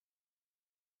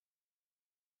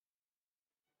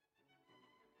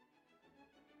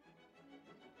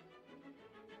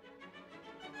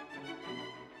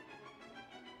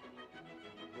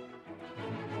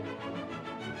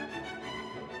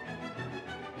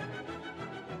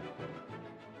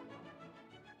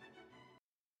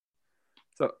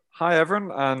Hi,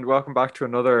 everyone, and welcome back to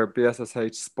another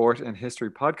BSSH Sport in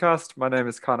History podcast. My name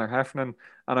is Connor Heffernan,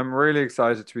 and I'm really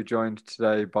excited to be joined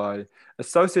today by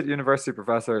Associate University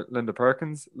Professor Linda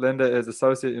Perkins. Linda is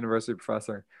Associate University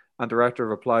Professor and Director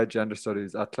of Applied Gender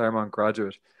Studies at Claremont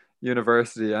Graduate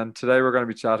University. And today we're going to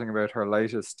be chatting about her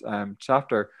latest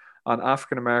chapter on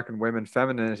African American women,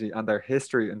 femininity, and their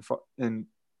history in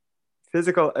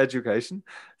physical education,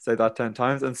 say that 10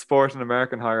 times, and sport in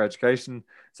American higher education.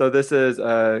 So this is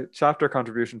a chapter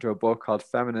contribution to a book called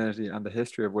Femininity and the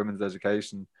History of Women's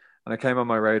Education. And it came on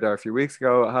my radar a few weeks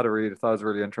ago. I had a read, I thought it was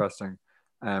really interesting.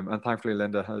 And thankfully,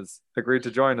 Linda has agreed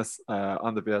to join us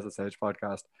on the BSSH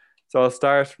podcast. So I'll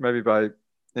start maybe by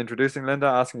introducing Linda,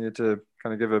 asking you to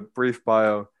kind of give a brief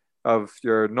bio of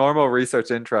your normal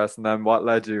research interests and then what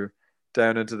led you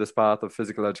down into this path of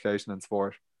physical education and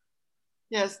sport.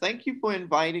 Yes, thank you for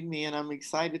inviting me, and I'm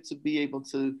excited to be able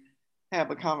to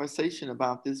have a conversation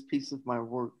about this piece of my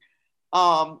work.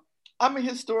 Um, I'm a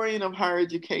historian of higher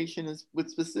education, with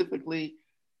specifically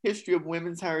history of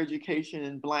women's higher education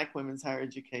and Black women's higher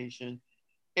education.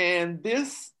 And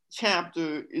this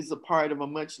chapter is a part of a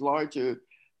much larger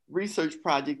research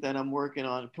project that I'm working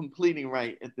on completing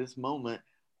right at this moment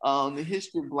on the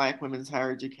history of Black women's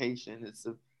higher education. It's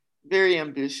a very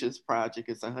ambitious project.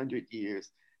 It's 100 years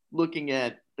looking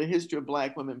at the history of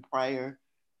Black women prior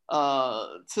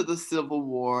to the Civil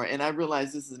War. And I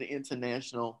realize this is an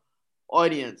international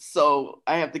audience. So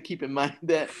I have to keep in mind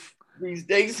that these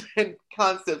dates and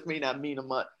concepts may not mean a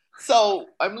much. So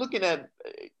I'm looking at,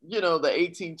 the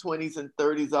 1820s and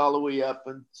 30s all the way up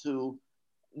into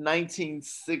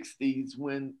 1960s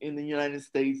when in the United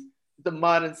States, the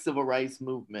modern civil rights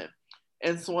movement.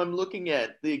 And so I'm looking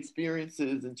at the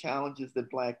experiences and challenges that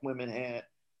Black women had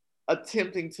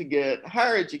attempting to get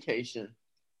higher education.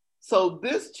 So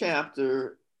this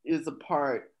chapter is a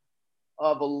part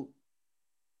of a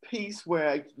piece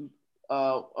where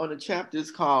on a chapter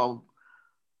is called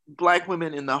Black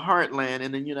Women in the Heartland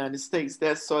in the United States.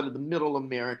 That's sort of the middle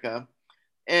America.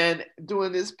 And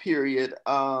during this period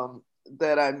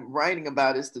that I'm writing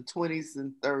about is the 20s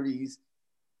and 30s.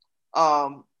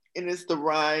 And it's the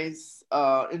rise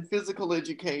in physical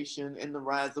education and the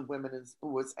rise of women in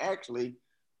sports. Actually,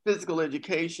 physical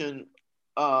education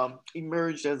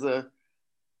emerged as a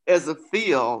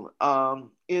field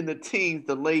in the teens,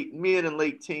 the mid and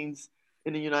late teens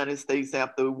in the United States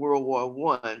after World War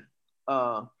One.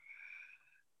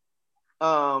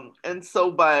 And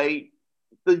so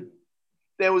the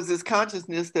there was this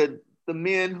consciousness that the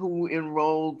men who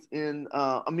enlisted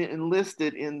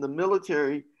in the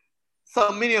military,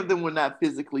 so many of them were not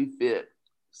physically fit.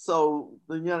 So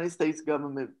the United States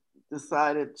government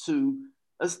decided to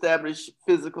establish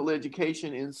physical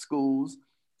education in schools.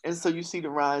 And so you see the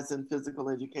rise in physical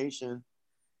education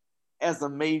as a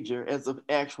major, as an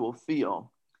actual field.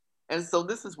 And so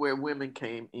this is where women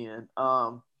came in.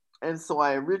 And so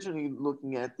I originally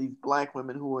looking at these Black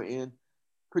women who were in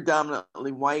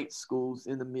predominantly white schools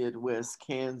in the Midwest,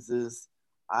 Kansas,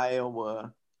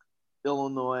 Iowa,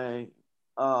 Illinois,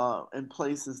 and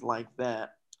places like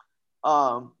that.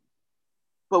 Um,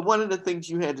 but one of the things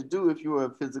you had to do if you were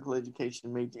a physical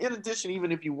education major, in addition,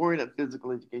 even if you weren't a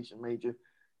physical education major,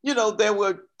 there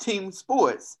were team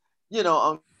sports,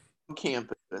 on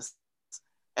campus.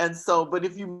 And so, but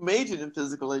if you majored in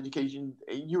physical education,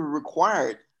 you were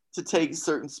required to take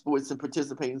certain sports and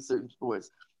participate in certain sports.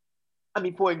 I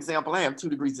mean, for example, I have 2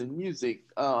 degrees in music.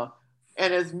 And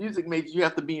as music majors, you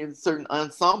have to be in certain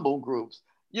ensemble groups,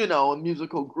 and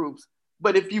musical groups.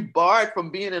 But if you barred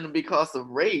from being in them because of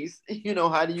race,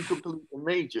 how do you complete the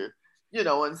major?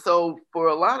 And so for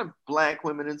a lot of Black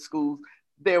women in schools,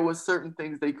 there were certain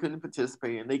things they couldn't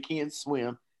participate in. They can't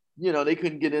swim. They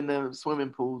couldn't get in the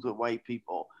swimming pools with white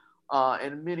people.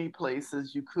 And many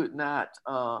places you could not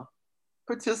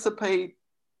participate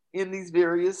in these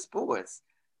various sports.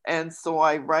 And so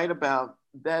I write about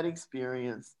that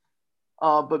experience.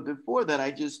 But before that, I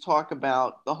just talk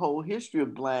about the whole history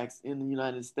of Blacks in the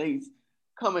United States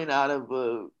coming out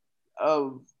of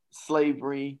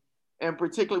slavery, and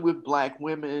particularly with Black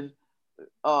women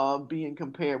being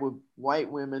compared with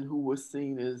white women who were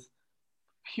seen as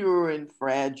pure and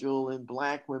fragile, and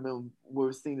Black women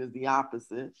were seen as the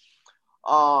opposite.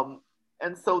 Um,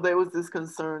 and so there was this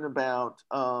concern about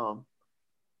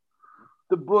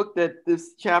the book that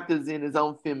this chapter is in is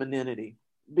on femininity,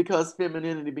 because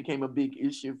femininity became a big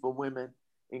issue for women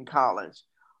in college.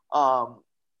 Um,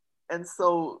 and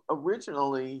so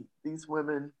originally, these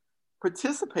women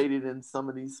participated in some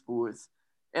of these sports.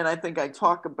 And I think I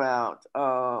talk about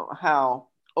how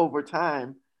over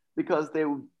time, because there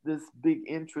was this big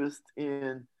interest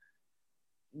in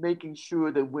making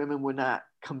sure that women were not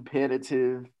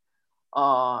competitive.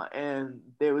 And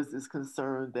there was this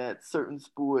concern that certain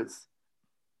sports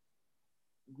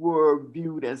were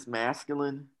viewed as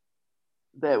masculine,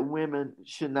 that women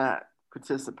should not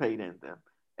participate in them.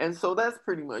 And so that's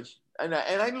pretty much, and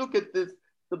I look at this,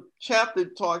 the chapter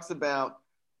talks about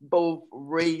both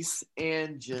race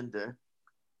and gender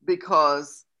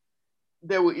because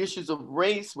there were issues of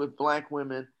race with Black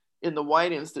women in the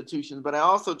white institutions, but I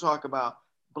also talk about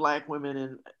Black women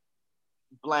in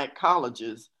Black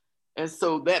colleges. And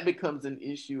so that becomes an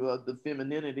issue of the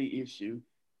femininity issue.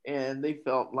 And they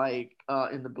felt like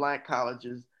in the Black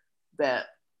colleges that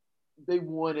they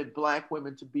wanted Black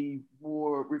women to be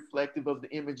more reflective of the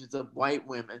images of white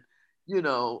women,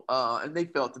 and they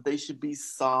felt that they should be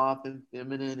soft and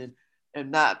feminine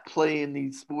and not play in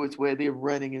these sports where they're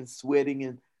running and sweating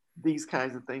and these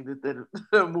kinds of things that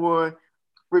are more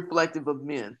reflective of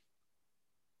men.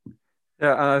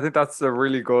 Yeah, and I think that's a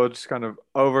really good kind of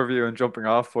overview and jumping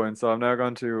off point. So I'm now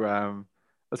going to, I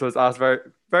suppose, ask very,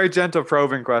 very gentle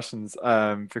probing questions,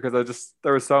 because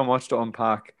there was so much to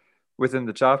unpack within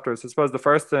the chapters. I suppose the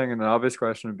first thing and an obvious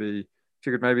question would be if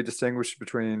you could maybe distinguish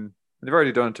between, and you've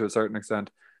already done it to a certain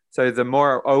extent, say the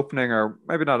more opening or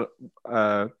maybe not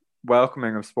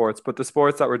welcoming of sports, but the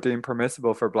sports that were deemed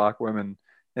permissible for Black women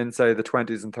in, say, the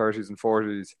 20s and 30s and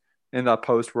 40s in that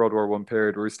post World War One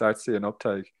period where we start to see an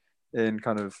uptake in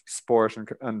kind of sport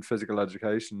and physical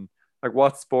education, like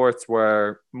what sports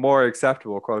were more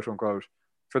acceptable, quote unquote,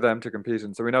 for them to compete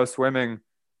in. So we know swimming,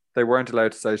 they weren't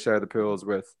allowed to say share the pools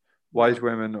with white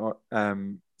women. Or,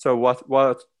 so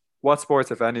what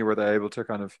sports, if any, were they able to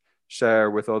kind of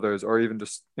share with others, or even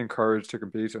just encourage to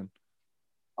compete in?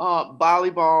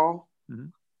 Volleyball,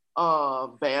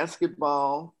 Mhm.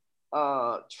 basketball,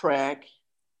 track,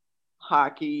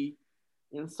 hockey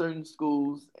in certain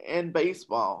schools, and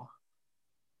baseball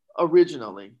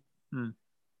originally. Mm.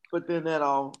 But then that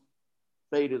all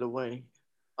faded away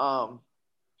um,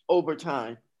 over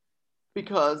time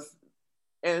because,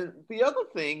 and the other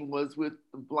thing was with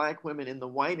the Black women in the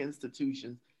white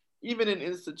institutions, even in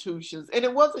institutions, and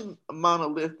it wasn't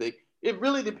monolithic. It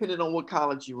really depended on what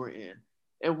college you were in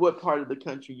and what part of the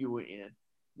country you were in,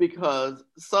 because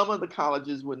some of the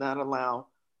colleges would not allow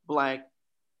Black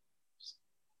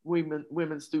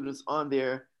women students on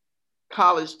their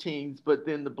college teams, but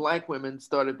then the Black women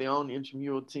started their own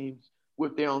intramural teams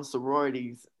with their own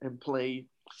sororities and played.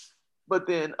 But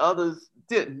then others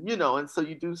didn't, and so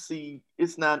you do see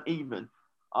it's not even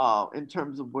in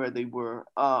terms of where they were.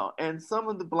 And some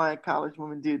of the Black college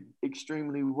women did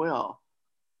extremely well.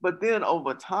 But then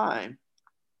over time,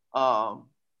 um,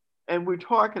 and we're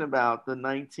talking about the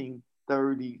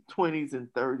 1930s, 20s,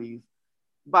 and 30s.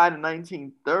 By the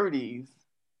 1930s,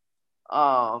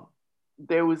 uh,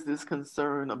 there was this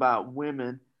concern about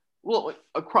women, well,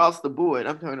 across the board.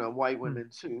 I'm talking about white Mm. women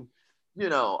too, you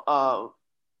know, uh,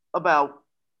 about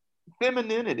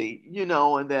femininity,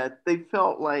 and that they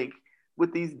felt like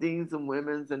with these deans and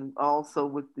women's and also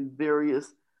with the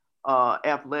various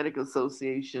athletic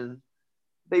associations,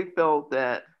 they felt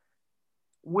that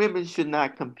women should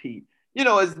not compete.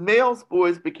 As male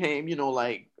sports became,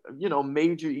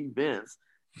 major events,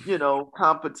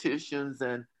 competitions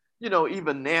and,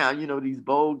 even now, these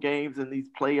bowl games and these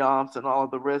playoffs and all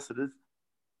of the rest of this,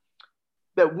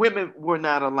 that women were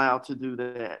not allowed to do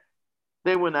that.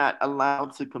 They were not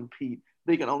allowed to compete.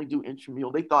 They can only do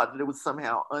intramural. They thought that it was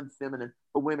somehow unfeminine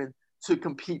for women to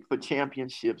compete for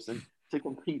championships and to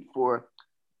compete for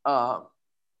uh,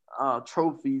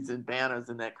 trophies and banners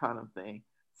and that kind of thing.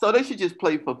 So they should just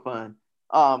play for fun,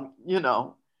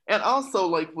 And also,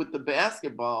 like with the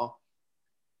basketball,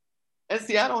 and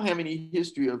see, I don't have any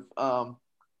history of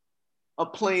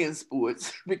playing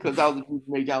sports because I was a music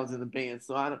major, I was in the band,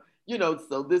 so I don't,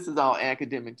 so this is all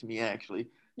academic to me actually.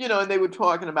 And they were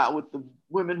talking about with the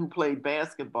women who played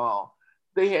basketball,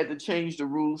 they had to change the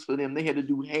rules for them. They had to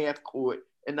do half court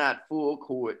and not full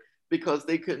court because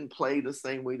they couldn't play the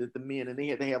same way that the men, and they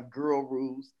had to have girl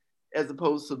rules as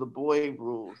opposed to the boy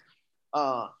rules.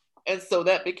 Uh, and so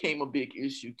that became a big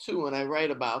issue too. And I write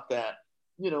about that,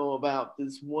 about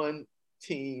this one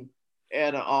team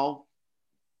at an all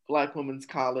Black women's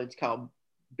college called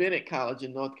Bennett College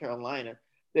in North Carolina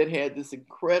that had this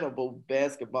incredible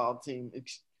basketball team,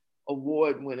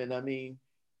 award winning. I mean,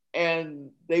 and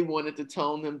they wanted to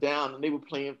tone them down, and they were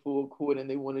playing full court, and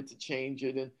they wanted to change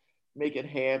it and make it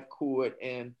half court,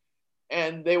 and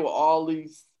there were all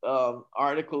these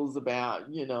articles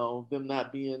about them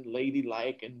not being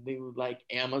ladylike, and they were like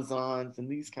Amazons and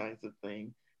these kinds of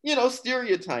things,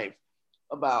 stereotypes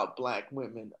about Black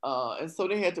women, and so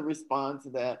they had to respond to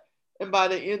that. And by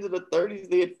the end of the 30s,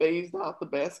 they had phased out the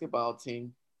basketball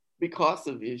team because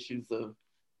of issues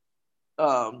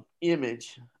of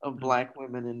image of Black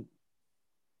women. And,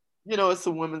 it's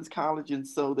a women's college. And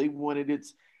so they wanted it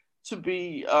to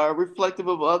be reflective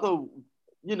of other,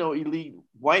 elite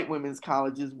white women's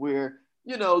colleges where,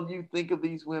 you think of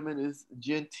these women as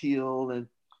genteel and,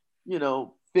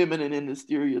 feminine in the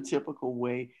stereotypical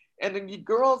way. And then the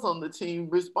girls on the team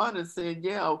responded saying,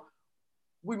 yeah,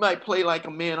 we might play like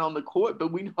a man on the court,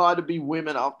 but we know how to be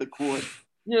women off the court.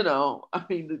 I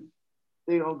mean,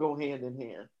 they don't go hand in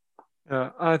hand.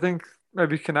 Yeah, I think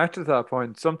maybe connected to that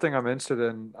point, something I'm interested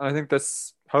in, I think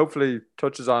this hopefully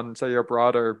touches on, say, your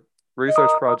broader research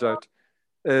project,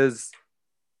 is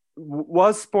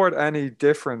was sport any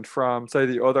different from, say,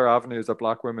 the other avenues that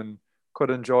Black women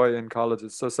could enjoy in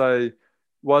colleges? So, say,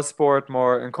 was sport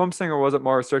more encompassing or was it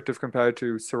more restrictive compared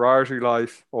to sorority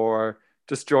life or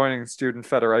just joining student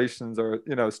federations or,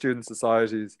 student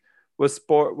societies? Was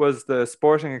the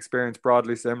sporting experience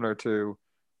broadly similar to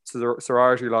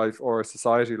sorority life or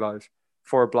society life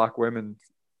for Black women?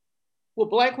 Well,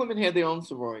 Black women had their own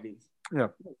sororities. Yeah.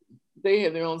 They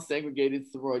had their own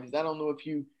segregated sororities. I don't know if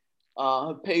you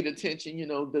have paid attention,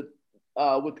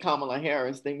 that with Kamala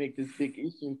Harris, they make this big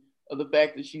issue of the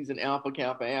fact that she's an Alpha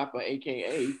Kappa Alpha,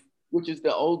 AKA, which is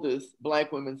the oldest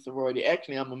Black women's sorority.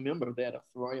 Actually, I'm a member of that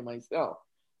sorority myself.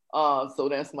 So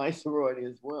that's my sorority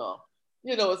as well.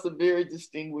 It's a very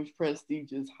distinguished,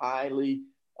 prestigious, highly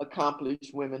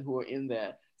accomplished women who are in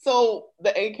that. So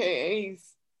the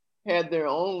AKAs had their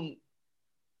own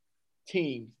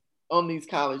teams on these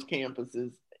college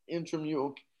campuses,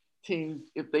 intramural teams,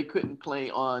 if they couldn't play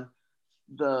on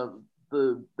the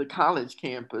college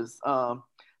campus.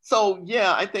 So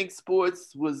yeah, I think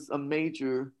sports was a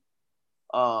major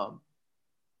uh,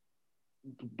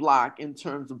 block in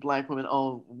terms of Black women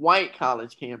on white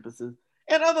college campuses,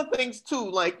 and other things too.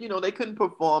 Like they couldn't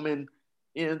perform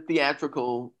in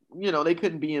theatrical. They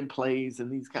couldn't be in plays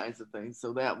and these kinds of things.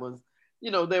 So that was,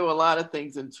 there were a lot of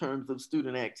things in terms of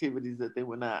student activities that they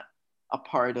were not a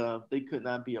part of. They could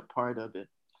not be a part of it.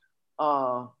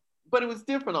 But it was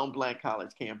different on Black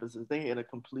college campuses. They had a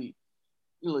completely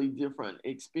different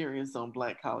experience on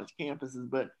Black college campuses,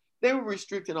 but they were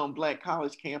restricted on Black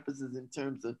college campuses in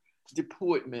terms of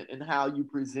deportment and how you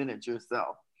presented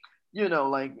yourself. And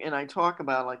I talk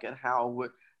about like at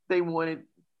Howard, they wanted,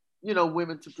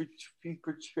 women to be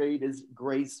portrayed as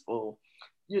graceful,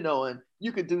 and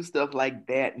you could do stuff like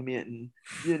badminton,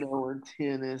 and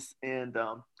tennis and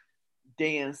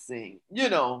dancing,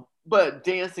 but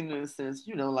dancing in a sense,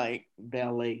 like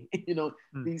ballet,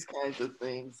 these kinds of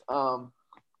things.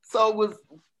 So it was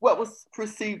what was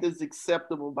perceived as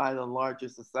acceptable by the larger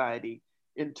society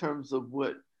in terms of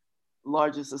what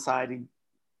larger society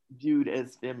viewed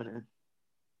as feminine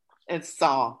and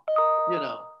saw, you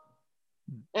know,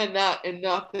 and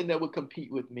nothing that would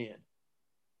compete with men.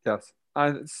 Yes.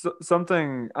 And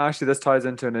something actually, this ties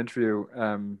into an interview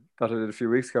that I did a few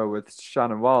weeks ago with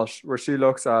Shannon Walsh, where she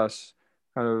looks at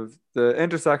kind of the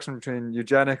intersection between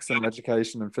eugenics and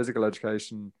education and physical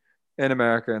education in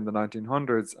America in the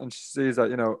 1900s. And she sees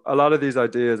that, a lot of these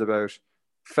ideas about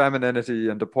femininity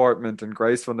and deportment and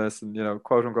gracefulness and,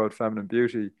 quote unquote, feminine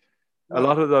beauty, a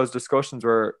lot Right. of those discussions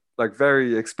were like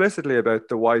very explicitly about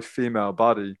the white female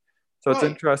body. So it's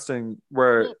Right. interesting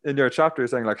where in your chapter you're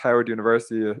saying like Howard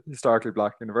University, a historically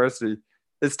black university,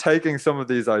 is taking some of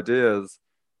these ideas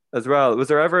as well. Was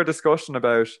there ever a discussion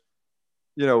about,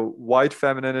 white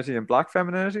femininity and black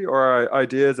femininity, or are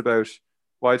ideas about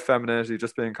white femininity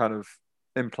just being kind of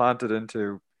implanted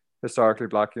into historically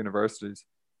black universities?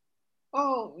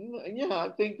 Oh, yeah, I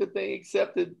think that they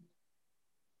accepted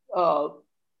uh,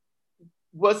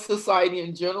 what society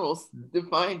in general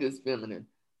defined as feminine.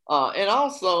 And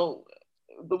also,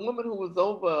 the woman who was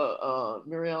over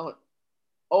Marielle,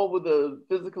 over the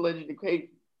physical education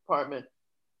department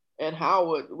at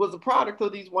Howard was a product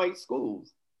of these white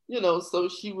schools. So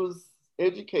she was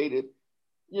educated,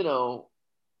 you know,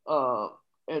 uh,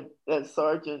 at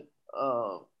Sargent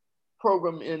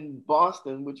program in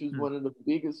Boston, which was Hmm. one of the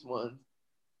biggest ones,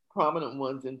 prominent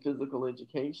ones in physical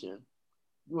education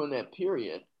during that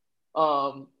period.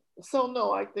 Um, so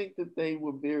no, I think that they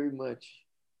were very much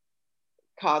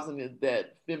cognizant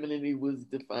that femininity was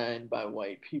defined by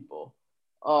white people.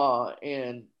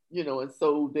 And and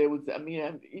so there was, I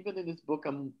mean, even in this book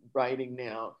I'm writing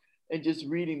now, and just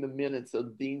reading the minutes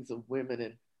of deans of women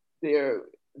and their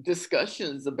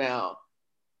discussions about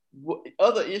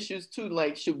other issues too,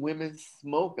 like should women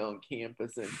smoke on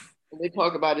campus, and they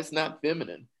talk about it's not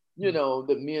feminine.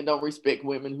 That men don't respect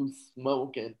women who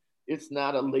smoke, and it's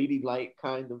not a ladylike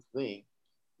kind of thing.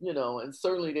 And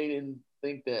certainly they didn't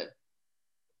think that.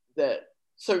 that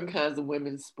certain kinds of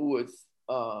women's sports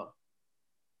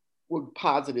were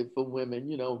positive for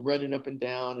women, running up and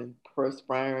down and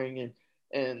perspiring and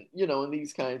and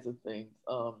these kinds of things.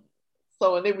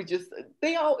 So and they were just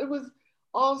they all it was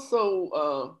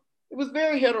also it was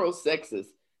very heterosexist,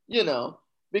 you know,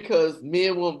 because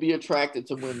men won't be attracted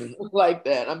to women like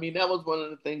that. I mean, that was one of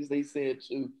the things they said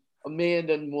too. A man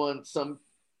doesn't want some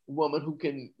woman who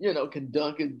can, can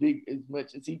dunk as big as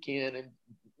much as he can, and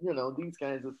these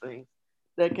kinds of things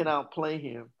that can outplay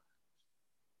him.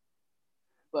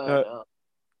 Uh, But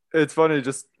it's funny,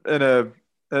 just in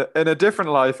a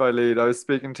different life I lead. I was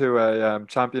speaking to a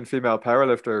champion female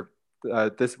powerlifter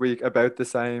this week about the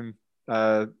same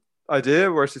uh,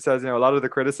 idea, where she says, a lot of the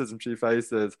criticism she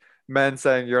faces, men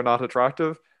saying you're not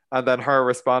attractive, and then her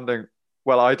responding,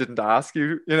 "Well, I didn't ask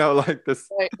you," like this.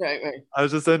 right. And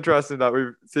it's just interesting that we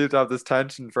seem to have this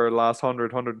tension for the last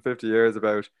 150 years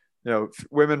about,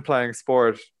 women playing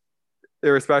sport,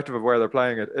 irrespective of where they're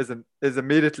playing it, is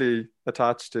immediately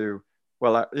attached to,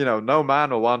 well, no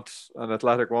man will want an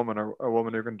athletic woman or a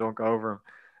woman who can dunk over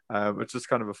him. Which is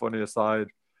kind of a funny aside.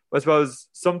 But I suppose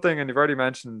something, and you've already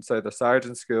mentioned, say, the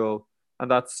Sargent School,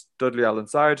 and that's Dudley Allen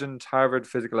Sargent, Harvard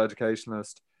physical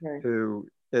educationalist, Right. who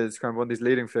is kind of one of these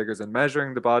leading figures in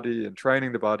measuring the body and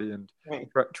training the body and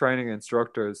Right. training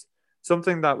instructors.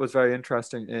 Something that was very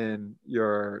interesting in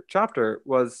your chapter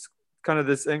was kind of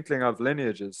this inkling of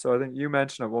lineages. So I think you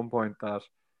mentioned at one point that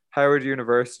Howard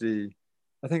University,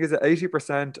 I think, is it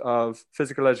 80% of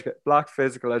black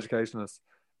physical educationalists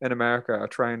in America are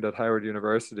trained at Howard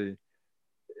University.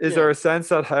 Is there Yeah. a sense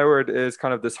that Howard is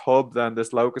kind of this hub, then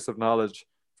this locus of knowledge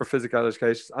for physical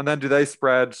education? And then do they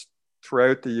spread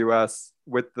throughout the US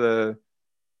with the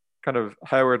kind of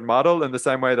Howard model, in the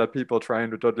same way that people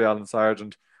trained with Dudley Allen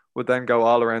Sargent would then go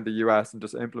all around the US and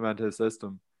just implement his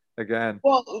system again?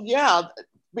 Well, yeah,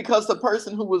 because the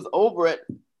person who was over it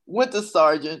went to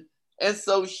Sargent, and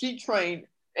so she trained,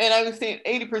 and I was saying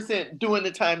 80% during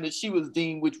the time that she was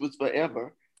dean, which was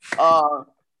forever. Uh,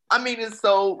 I mean, and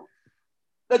so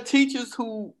the teachers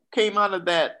who came out of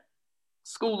that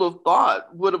school of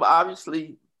thought would have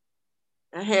obviously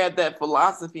had that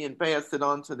philosophy and passed it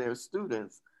on to their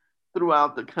students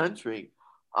throughout the country.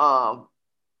 Um,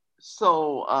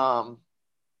 so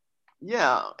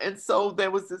yeah, and so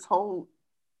there was this whole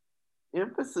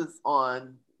emphasis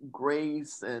on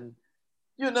grace, and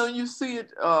you see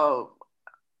it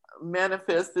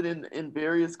manifested in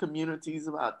various communities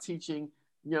about teaching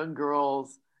young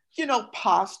girls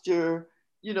posture,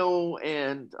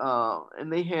 and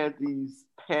they had these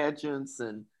pageants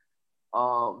and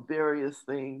various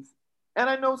things. And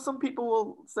I know some people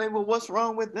will say, well, what's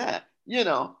wrong with that,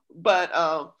 but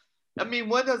I mean,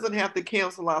 one doesn't have to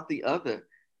cancel out the other.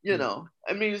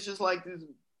 I mean, it's just like these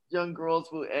young girls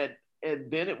who at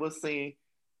Bennett was saying,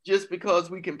 just because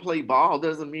we can play ball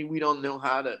doesn't mean we don't know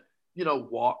how to,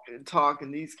 walk and talk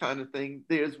and these kind of things.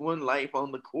 There's one life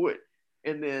on the court,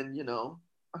 and then,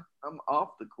 I'm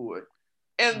off the court.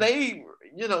 And they,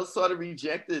 sort of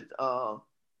rejected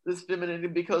this femininity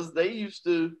because they used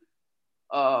to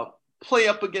uh, play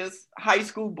up against high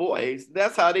school boys.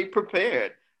 That's how they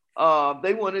prepared.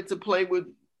 They wanted to play with,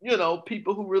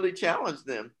 people who really challenged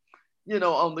them,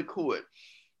 on the court.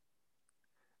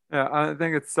 Yeah, I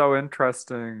think it's so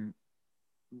interesting,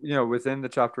 within the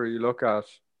chapter you look at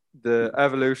the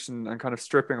evolution and kind of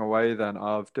stripping away then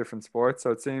of different sports.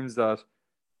 So it seems that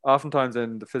oftentimes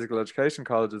in the physical education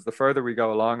colleges, the further we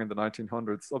go along in the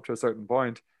 1900s, up to a certain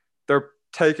point, they're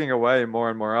taking away more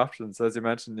and more options. So as you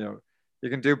mentioned, you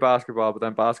can do basketball, but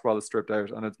then basketball is stripped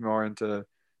out and it's more into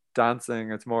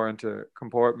dancing, it's more into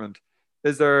comportment.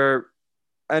 Is there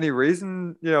any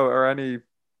reason, or any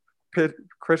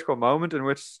critical moment in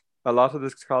which a lot of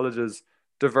these colleges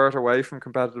divert away from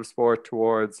competitive sport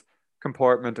towards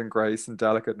comportment and grace and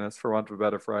delicateness, for want of a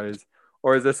better phrase?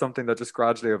 Or is this something that just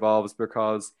gradually evolves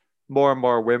because more and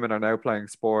more women are now playing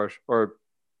sport or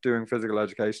doing physical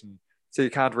education? So you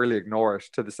can't really ignore it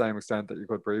to the same extent that you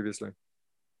could previously.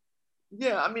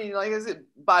 Yeah, I mean, like I said,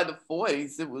 by the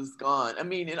 40s, it was gone. I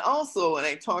mean, and also, and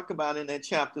I talk about in that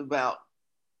chapter about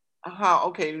how,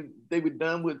 okay, they were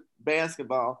done with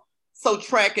basketball. So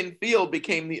track and field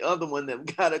became the other one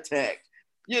that got attacked,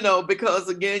 because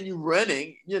again, you're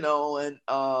running,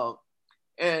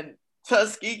 and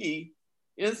Tuskegee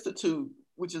Institute,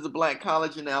 which is a black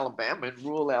college in Alabama, in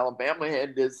rural Alabama,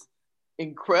 had this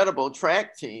incredible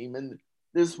track team. And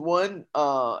this one,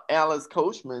 Alice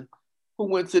Coachman, who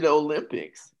went to the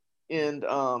Olympics in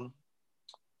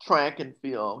track and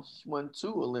field. She won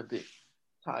 2 Olympic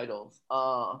titles.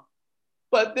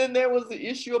 But then there was the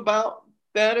issue about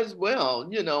that as well.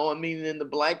 I mean, in the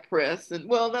black press, and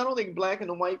well, not only black and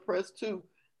the white press too,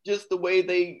 just the way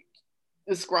they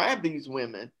describe these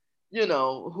women,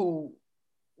 who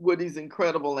were these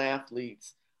incredible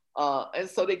athletes. And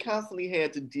so they constantly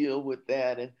had to deal with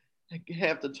that and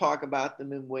have to talk about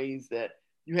them in ways that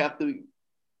you have to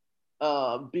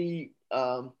be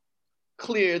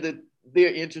clear that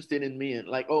they're interested in men.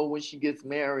 Like, oh, when she gets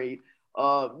married,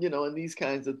 and these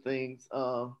kinds of things.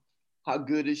 How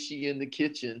good is she in the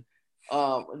kitchen?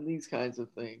 And these kinds of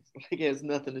things. Like, it has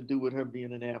nothing to do with her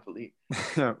being an athlete.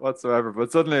 whatsoever.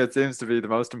 But suddenly it seems to be the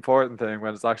most important thing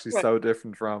when it's actually Right. so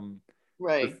different from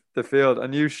Right. the field.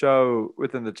 And you show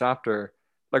within the chapter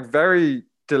like very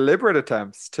deliberate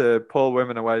attempts to pull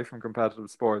women away from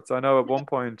competitive sports. I know at one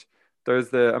point there's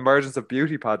the emergence of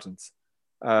beauty pageants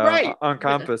Right. on Yeah.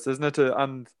 campus, isn't it?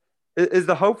 And is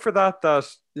the hope for that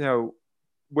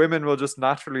women will just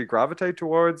naturally gravitate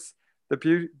towards the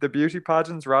beauty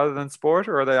pageants rather than sport,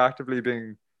 or are they actively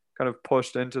being kind of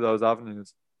pushed into those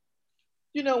avenues?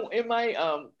 In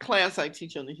my class, I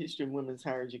teach on the history of women's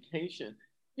higher education.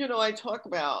 I talk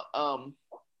about,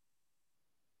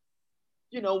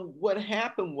 what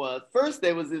happened was first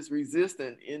there was this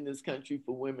resistance in this country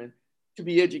for women to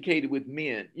be educated with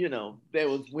men. There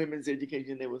was women's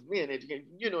education, there was men education.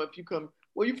 If you come,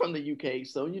 well, you're from the UK,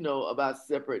 so you know about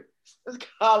separate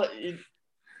college.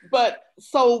 But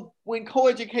so when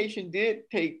coeducation did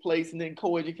take place, and then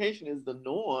coeducation is the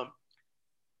norm,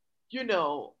 you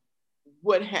know,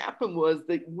 what happened was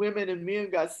that women and men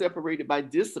got separated by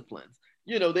disciplines.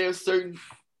 There are certain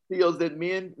fields that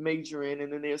men major in,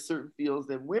 and then there are certain fields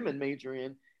that women major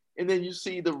in. And then you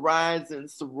see the rise in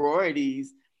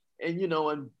sororities and,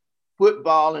 in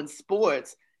football and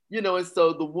sports, and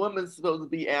so the woman's supposed to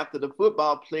be after the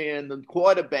football player and the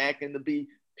quarterback and to be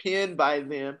pinned by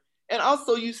them. And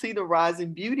also, you see the rise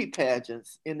in beauty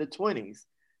pageants in the 20s.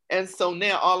 And so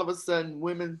now all of a sudden,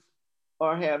 women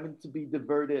are having to be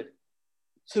diverted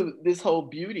to this whole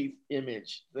beauty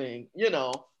image thing.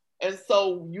 And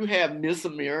so you have Miss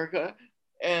America,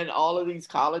 and all of these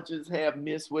colleges have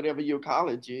Miss whatever your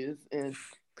college is, and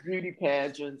beauty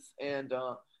pageants, and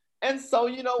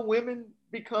so women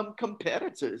become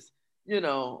competitors, you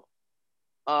know,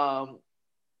 um,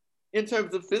 in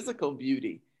terms of physical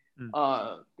beauty.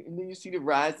 Mm. And then you see the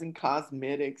rise in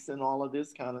cosmetics and all of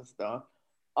this kind of stuff.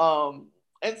 Um,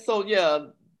 and so yeah,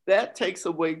 that takes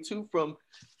away too from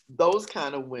those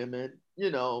kind of women,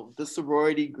 the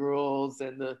sorority girls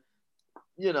and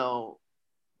you know,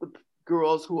 the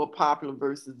girls who are popular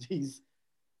versus these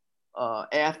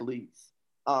athletes.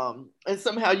 And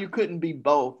somehow you couldn't be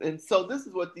both. And so this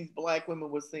is what these black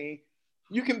women were saying.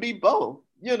 You can be both.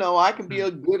 I can be Mm.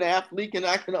 a good athlete and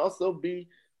I can also be,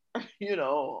 you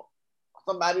know,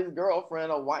 somebody's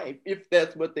girlfriend or wife if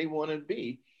that's what they want to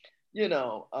be, you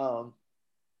know.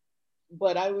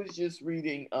 But I was just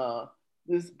reading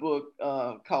this book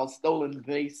called Stolen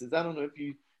Vases. I don't know if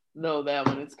you know that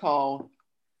one. It's called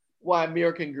Why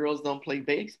American Girls Don't Play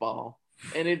Baseball,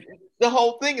 and the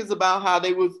whole thing is about how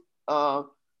they was uh,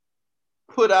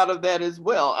 put out of that as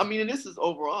well. I mean, and this is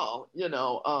overall, and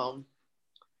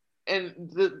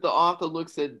the author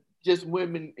looks at just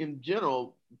women in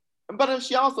general, but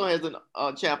she also has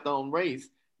a chapter on race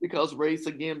because race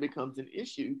again becomes an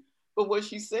issue. But what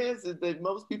she says is that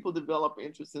most people develop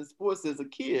interest in sports as a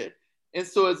kid. And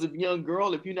so, as a young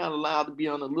girl, if you're not allowed to be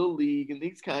on a little league and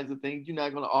these kinds of things, you're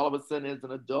not going to all of a sudden, as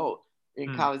an adult in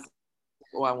Mm. college,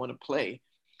 oh, I want to play.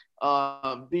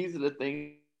 These are the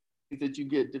things that you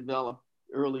get developed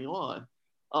early on.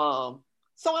 Um,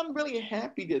 so I'm really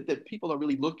happy that people are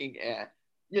really looking at,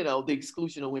 the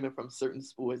exclusion of women from certain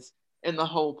sports and the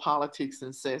whole politics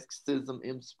and sexism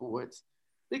in sports,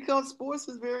 because sports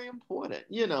is very important.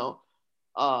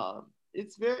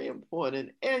 It's very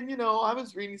important. And, I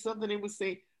was reading something, it was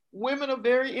saying women are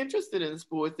very interested in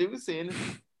sports. They were saying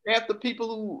half the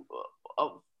people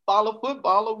who follow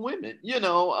football are women,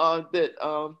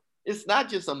 that it's not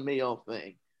just a male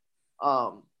thing.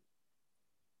 Um,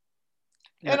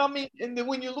 Yeah. and I mean, and then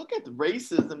when you look at the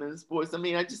racism in sports, I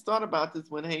mean, I just thought about this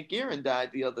when Hank Aaron died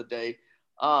the other day.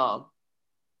 Um,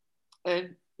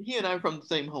 and he and I are from the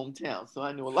same hometown, so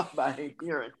I know a lot about Hank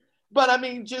Aaron. But I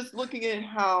mean, just looking at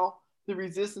how the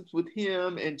resistance with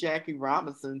him and Jackie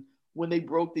Robinson when they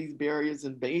broke these barriers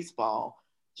in baseball,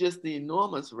 just the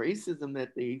enormous racism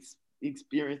that they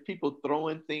experienced, people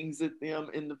throwing things at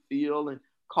them in the field and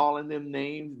calling them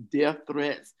names, death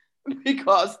threats,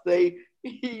 because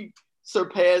he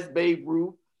surpassed Babe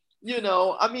Ruth.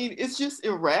 I mean, it's just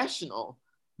irrational.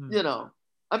 Mm. You know,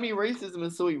 I mean, racism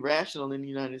is so irrational in the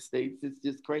United States. It's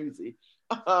just crazy.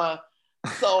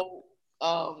 So,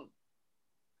 um,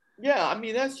 Yeah, I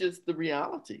mean, that's just the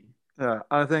reality. Yeah,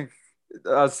 I think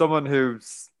as someone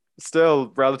who's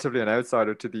still relatively an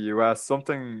outsider to the US,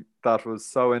 something that was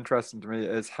so interesting to me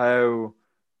is how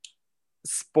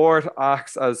sport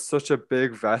acts as such a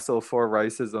big vessel for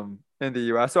racism in the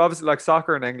US. So obviously like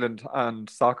soccer in England and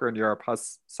soccer in Europe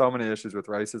has so many issues with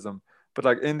racism. But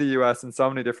like in the US in so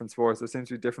many different sports, there seems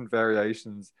to be different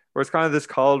variations where it's kind of this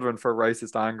cauldron for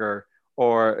racist anger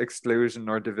or exclusion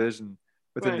or division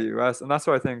within the Right. US. And that's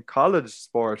why I think college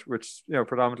sport, which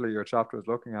predominantly your chapter is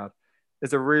looking at,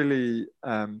 is a really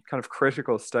kind of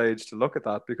critical stage to look at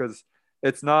that because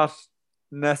it's not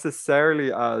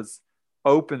necessarily as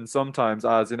open sometimes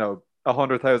as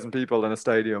 100,000 people in a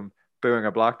stadium booing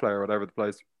a black player, whatever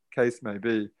the case may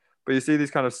be. But you see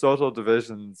these kind of subtle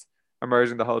divisions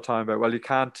emerging the whole time about, well, you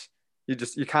can't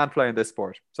play in this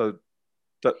sport, so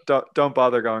don't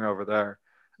bother going over there.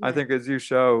 I Right. think as you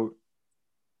show,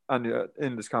 and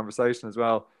in this conversation as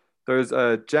well, there's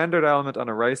a gendered element and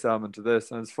a race element to this.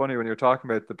 And it's funny when you're talking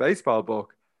about the baseball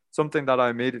book, something that I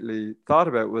immediately thought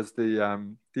about was the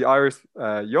Iris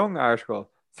Young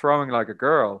article, Throwing Like a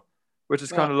Girl, which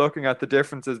is kind Uh, of looking at the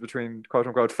differences between quote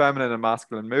unquote feminine and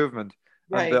masculine movement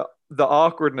and right. the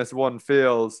awkwardness one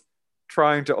feels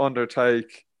trying to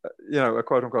undertake a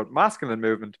quote unquote masculine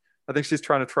movement. I think she's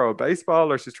trying to throw a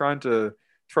baseball or she's trying to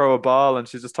throw a ball, and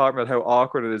she's just talking about how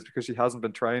awkward it is because she hasn't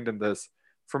been trained in this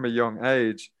from a young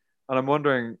age. And I'm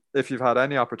wondering if you've had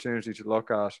any opportunity to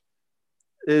look at,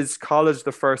 is college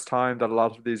the first time that a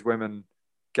lot of these women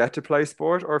get to play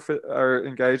sport or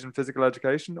engage in physical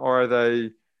education, or are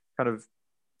they kind of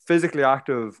physically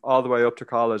active all the way up to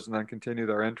college and then continue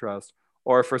their interest?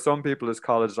 Or for some people, is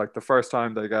college like the first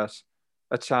time they get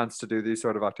a chance to do these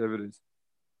sort of activities?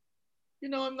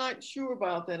 I'm not sure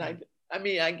about that. I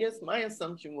mean, I guess my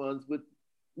assumption was with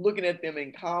looking at them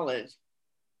in college,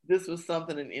 this was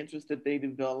something an interest that they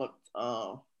developed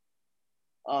uh,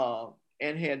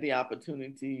 and had the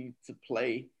opportunity to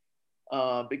play.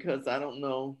 Because I don't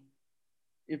know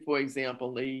if, for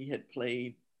example, they had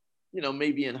played,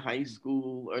 maybe in high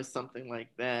school or something like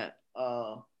that,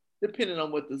 depending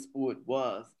on what the sport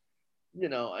was.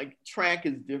 Like track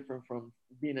is different from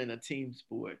being in a team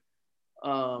sport.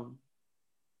 Um,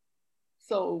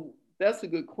 so that's a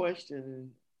good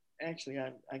question. Actually,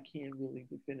 I can't really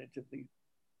definitively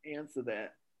answer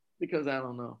that because I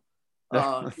don't know.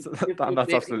 Yeah, If that's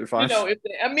they, absolutely fine. if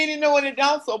they, I mean, and it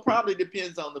also probably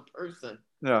depends on the person.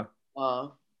 Yeah. Uh,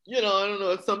 I don't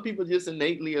know if some people just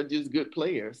innately are just good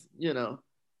players. No,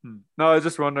 I was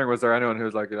just wondering, was there anyone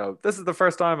who's like, this is the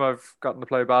first time I've gotten to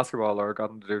play basketball or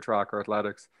gotten to do track or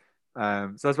athletics? So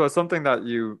I suppose something that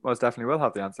you most definitely will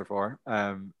have the answer for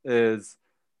is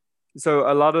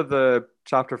so a lot of the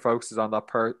chapter focuses on that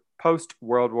post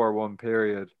World War One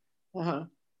period. Uh-huh.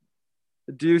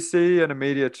 Do you see an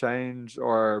immediate change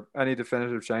or any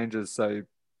definitive changes, say,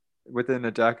 within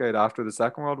a decade after the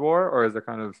Second World War, or is it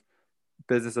kind of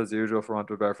business as usual, for want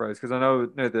of a better phrase? Because I know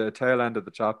near the tail end of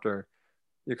the chapter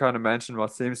you kind of mentioned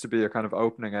what seems to be a kind of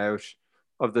opening out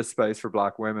of this space for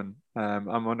Black women.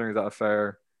 I'm wondering, is that a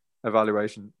fair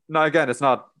evaluation? Now, again, it's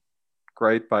not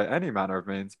great by any manner of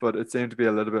means, but it seemed to be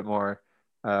a little bit more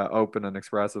open and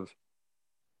expressive.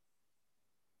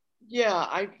 Yeah,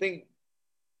 I think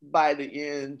by the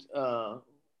end,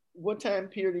 what time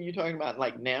period are you talking about?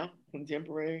 Like now,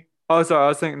 contemporary? Oh, sorry, I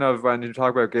was thinking of when you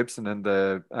talk about Gibson in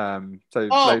the say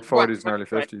Oh, late right, 40s and right, early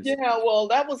right. 50s. Yeah, well,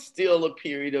 that was still a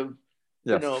period of,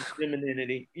 Yeah.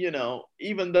 femininity,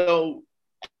 even though,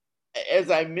 as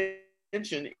I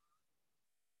mentioned,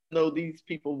 though these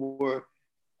people were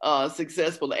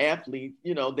successful athletes,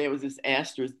 there was this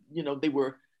asterisk, they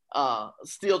were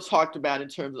still talked about in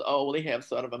terms of, oh, well, they have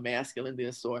sort of a masculine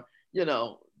this, or,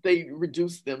 they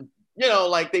reduced them,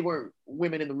 like they weren't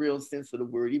women in the real sense of the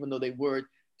word, even though they were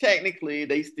technically,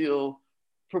 they still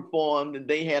performed and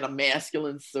they had a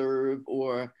masculine serve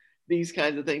or these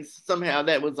kinds of things. Somehow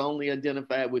that was only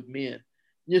identified with men,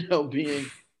 being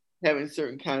having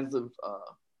certain kinds of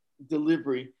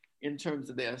delivery in terms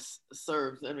of their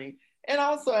serves. I mean, and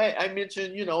also I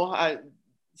mentioned, how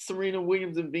Serena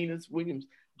Williams and Venus Williams,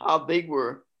 how they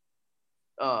were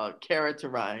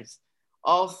characterized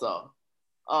also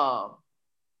um,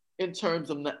 in terms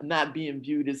of not being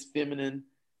viewed as feminine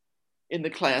in the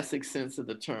classic sense of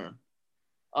the term.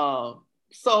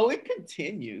 So it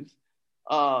continues.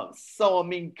 So I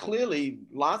mean, clearly,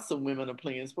 lots of women are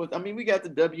playing sports. I mean, we got the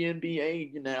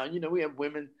WNBA now. We have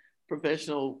women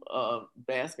professional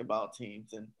basketball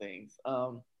teams and things.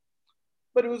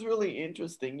 But it was really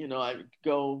interesting. I would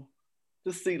go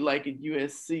to see like at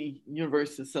USC,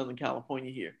 University of Southern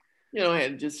California here.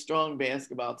 Had just strong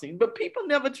basketball team, but people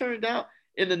never turned out.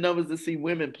 in the numbers to see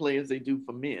women play as they do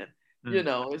for men.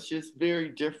 Mm. It's just very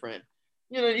different.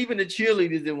 Even the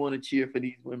cheerleaders didn't want to cheer for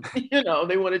these women.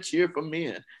 They want to cheer for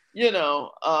men. You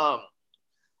know, um,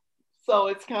 so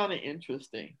it's kind of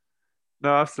interesting.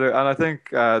 No, absolutely. And I think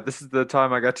this is the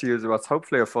time I get to use what's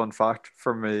hopefully a fun fact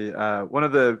for me. One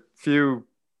of the few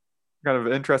kind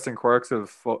of interesting quirks of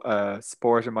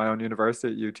sport in my own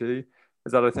university at UT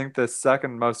is that I think the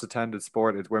second most attended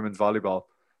sport is women's volleyball.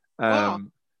 Wow.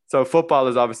 Um, so football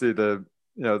is obviously the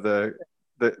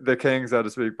king, so to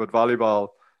speak, but volleyball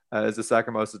is the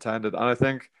second most attended. And I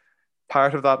think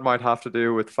part of that might have to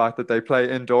do with the fact that they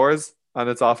play indoors and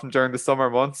it's often during the summer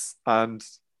months. And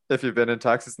if you've been in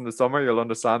Texas in the summer, you'll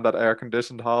understand that air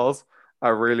conditioned halls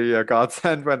are really a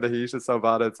godsend when the heat is so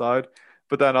bad outside.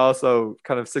 But then also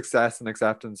kind of success and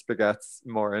acceptance begets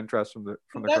more interest from the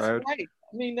That's crowd. great.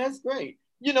 I mean, that's great.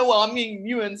 Well, I mean,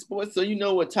 you're in sports, so you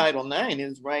know what Title IX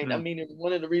is, right? I Mm, mean, it's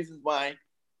one of the reasons why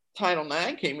Title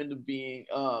IX came into being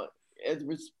as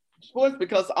sports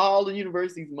because all the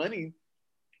university's money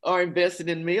are invested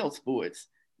in male sports,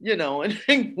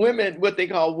 and women, what they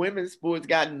call women's sports,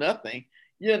 got nothing,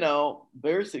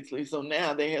 basically. So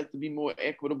now there has to be more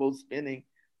equitable spending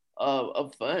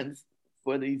of funds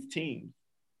for these teams.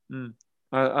 mm.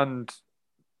 And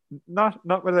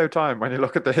not without time when you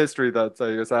look at the history that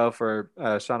say yourself or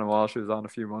Shannon Walsh, who was on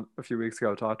a few weeks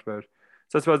ago, talked about.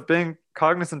 So I suppose being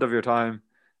cognizant of your time,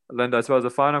 Linda, I suppose the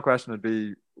final question would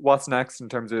be, what's next in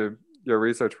terms of your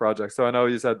research project? So I know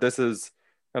you said this is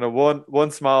kind of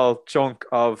one small chunk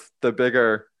of the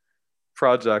bigger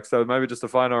project. So maybe just a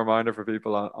final reminder for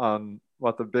people on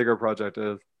what the bigger project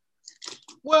is.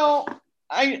 Well,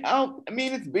 I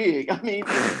mean, it's big. I mean,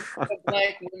 it's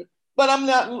black women, but I'm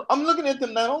not. I'm looking at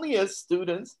them not only as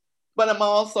students, but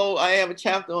I have a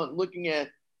chapter on looking at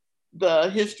the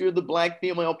history of the Black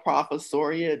female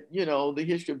professoriate. The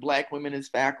history of Black women as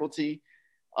faculty,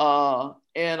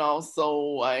 and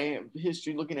also I have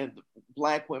history looking at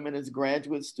Black women as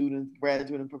graduate students,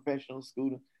 graduate and professional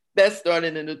students. That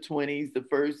started in the 20s. The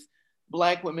first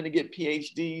Black women to get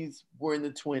PhDs were in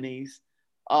the 20s.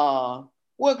 Well,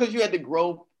 because you had to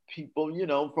grow people,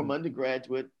 from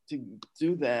undergraduate to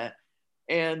do that,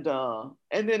 and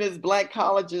then as Black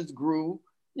colleges grew,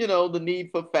 the need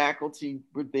for faculty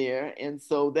were there, and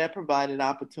so that provided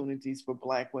opportunities for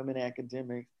Black women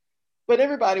academics. But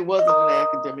everybody wasn't an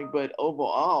academic, but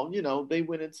overall, they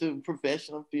went into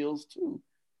professional fields too,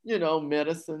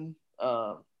 medicine,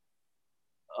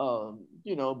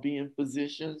 being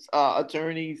physicians,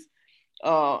 attorneys,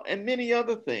 and many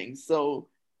other things. So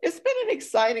it's been an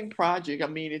exciting project. I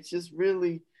mean, it's just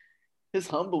really has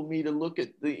humbled me to look at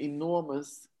the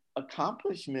enormous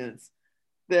accomplishments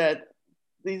that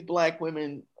these Black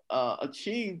women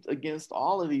achieved against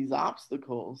all of these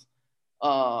obstacles.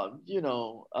 Many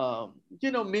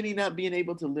not being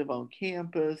able to live on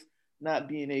campus, not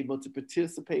being able to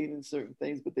participate in certain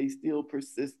things, but they still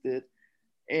persisted.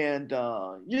 And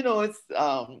it's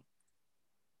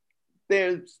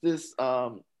there's this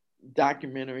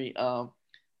documentary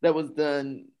that was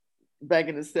done back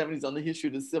in the 70s on the history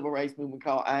of the civil rights movement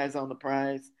called Eyes on the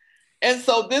Prize. And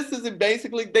so this is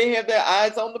basically they have their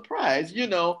eyes on the prize.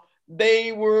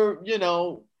 They were,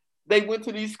 they went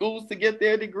to these schools to get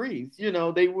their degrees. They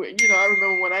were, I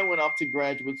remember when I went off to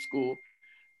graduate school,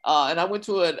 and I went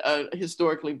to a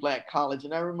historically Black college,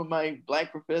 and I remember my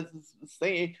Black professors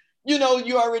saying, you're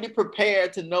already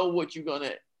prepared to know what you're going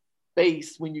to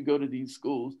face when you go to these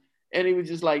schools. And he was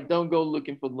just like, don't go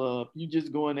looking for love. You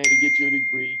just go in there to get your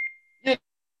degree. And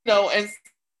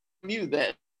knew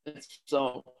that.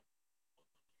 So,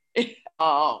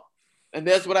 uh, and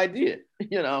that's what I did,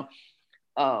 so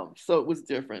it was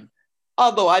different.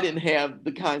 Although I didn't have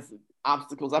the kinds of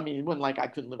obstacles. I mean, it wasn't like I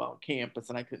couldn't live on campus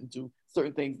and I couldn't do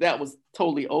certain things. That was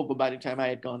totally over by the time I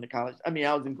had gone to college. I mean,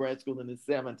 I was in grad school in the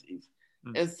 70s.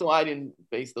 And so I didn't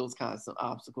face those kinds of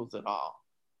obstacles at all.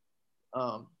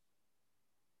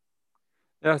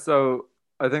 Yeah, so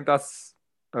I think that's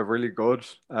a really good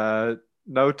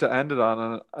note to end it on.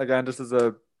 And again, just as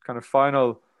a kind of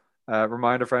final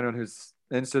reminder for anyone who's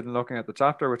interested in looking at the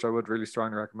chapter, which I would really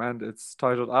strongly recommend, it's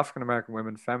titled African American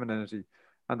Women, Femininity,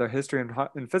 and Their History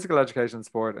in Physical Education and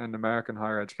Sport in American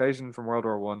Higher Education from World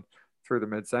War One through the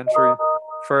mid-century.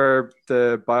 For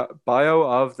the bio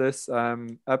of this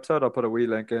episode, I'll put a wee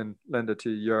link in, Linda, to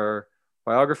your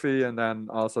biography and then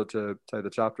also to the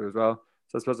chapter as well.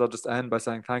 So I suppose I'll just end by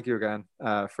saying thank you again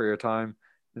for your time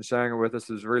and sharing it with us.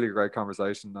 It was really a great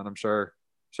conversation, and I'm sure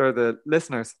the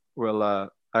listeners will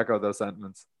echo those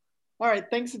sentiments. All right.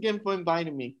 Thanks again for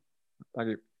inviting me. Thank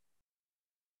you.